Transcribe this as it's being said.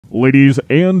Ladies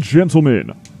and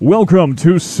gentlemen, welcome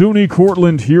to SUNY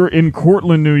Cortland here in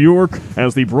Cortland, New York,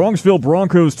 as the Bronxville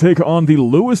Broncos take on the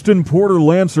Lewiston Porter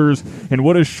Lancers in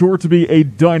what is sure to be a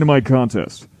dynamite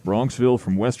contest. Bronxville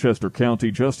from Westchester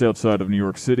County, just outside of New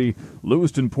York City.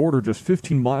 Lewiston Porter just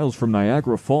 15 miles from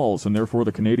Niagara Falls and therefore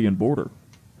the Canadian border.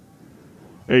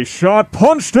 A shot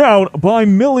punched out by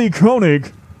Millie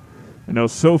Koenig. And now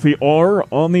Sophie R.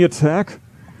 on the attack.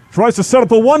 Tries to set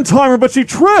up a one-timer, but she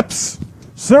trips!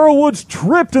 Sarah Woods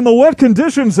tripped in the wet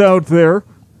conditions out there.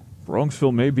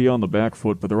 Bronxville may be on the back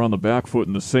foot, but they're on the back foot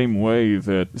in the same way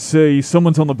that, say,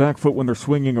 someone's on the back foot when they're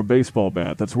swinging a baseball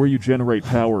bat. That's where you generate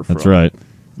power from. That's right.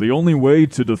 The only way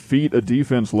to defeat a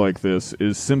defense like this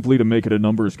is simply to make it a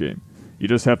numbers game. You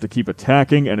just have to keep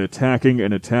attacking and attacking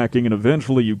and attacking, and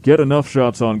eventually you get enough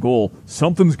shots on goal,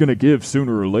 something's going to give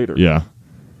sooner or later. Yeah.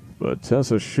 But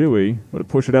Tessa Shuey would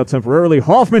push it out temporarily.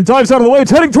 Hoffman dives out of the way.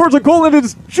 It's heading towards a goal, and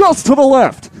it's just to the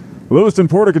left. Lewiston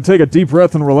Porter can take a deep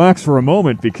breath and relax for a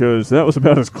moment because that was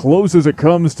about as close as it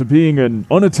comes to being an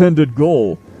unattended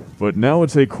goal. But now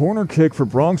it's a corner kick for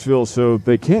Bronxville, so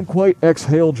they can't quite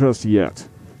exhale just yet.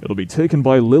 It'll be taken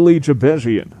by Lily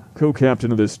Jabejian,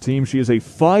 co-captain of this team. She is a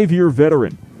 5-year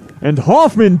veteran. And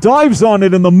Hoffman dives on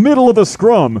it in the middle of the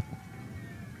scrum.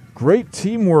 Great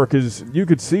teamwork, as you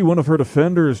could see one of her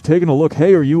defenders taking a look,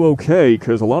 hey, are you okay?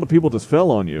 Because a lot of people just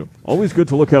fell on you. Always good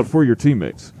to look out for your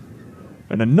teammates.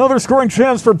 And another scoring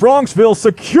chance for Bronxville,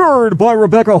 secured by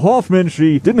Rebecca Hoffman.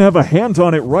 She didn't have a hand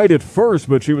on it right at first,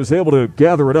 but she was able to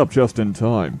gather it up just in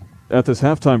time. At this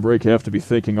halftime break, you have to be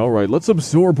thinking, all right, let's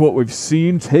absorb what we've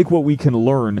seen, take what we can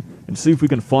learn, and see if we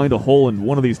can find a hole in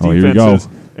one of these defenses. Here we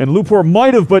go. And Lupor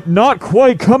might have, but not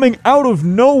quite. Coming out of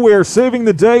nowhere, saving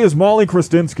the day is Molly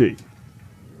Krasinski.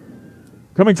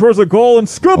 Coming towards the goal and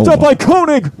scooped up by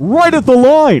Koenig right at the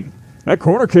line. That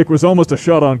corner kick was almost a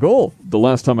shot on goal. The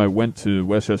last time I went to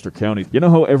Westchester County, you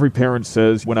know how every parent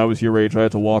says, when I was your age, I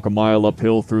had to walk a mile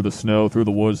uphill through the snow, through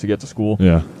the woods to get to school?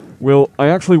 Yeah. Well, I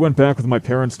actually went back with my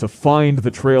parents to find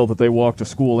the trail that they walked to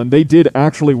school, and they did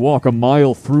actually walk a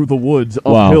mile through the woods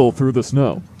uphill through the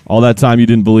snow. All that time you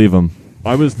didn't believe them.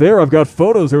 I was there. I've got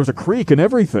photos. There was a creek and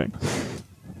everything.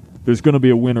 There's going to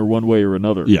be a winner one way or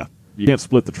another. Yeah. You can't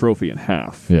split the trophy in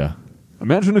half. Yeah.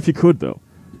 Imagine if you could, though.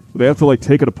 Would they have to,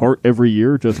 take it apart every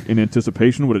year just in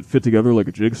anticipation? Would it fit together like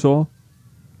a jigsaw?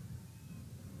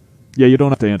 Yeah, you don't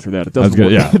have to answer that. It doesn't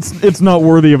work. Yeah. It's not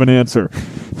worthy of an answer.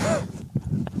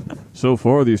 So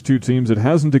far, these two teams, it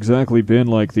hasn't exactly been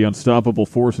like the unstoppable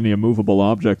force and the immovable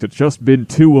object. It's just been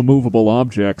two immovable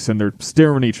objects, and they're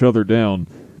staring each other down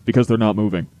because they're not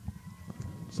moving.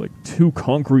 It's like two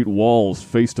concrete walls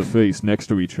face-to-face next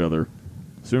to each other.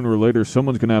 Sooner or later,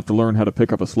 someone's going to have to learn how to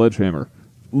pick up a sledgehammer.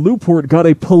 Newport got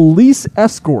a police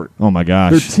escort. Oh, my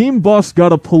gosh. Their team bus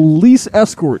got a police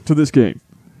escort to this game.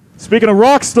 Speaking of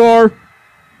Rockstar,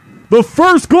 the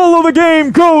first goal of the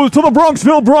game goes to the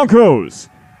Bronxville Broncos.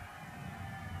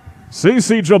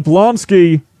 Cece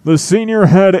Jablonski, the senior,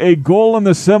 had a goal in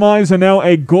the semis and now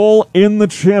a goal in the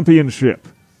championship.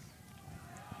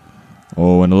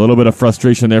 Oh, and a little bit of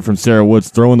frustration there from Sarah Woods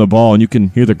throwing the ball, and you can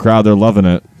hear the crowd. They're loving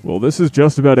it. Well, this is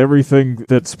just about everything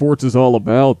that sports is all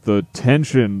about. The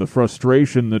tension, the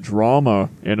frustration, the drama,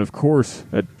 and, of course,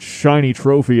 that shiny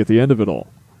trophy at the end of it all.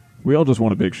 We all just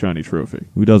want a big, shiny trophy.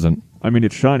 Who doesn't? I mean,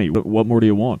 it's shiny. What more do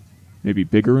you want? Maybe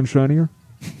bigger and shinier?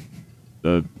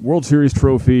 A World Series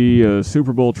trophy, a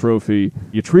Super Bowl trophy,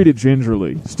 you treat it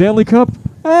gingerly. Stanley Cup?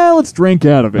 Let's drink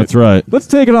out of it. That's right. Let's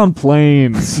take it on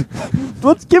planes.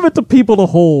 Let's give it to people to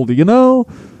hold, you know?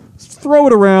 Let's throw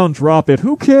it around, drop it.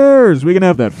 Who cares? We can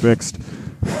have that fixed.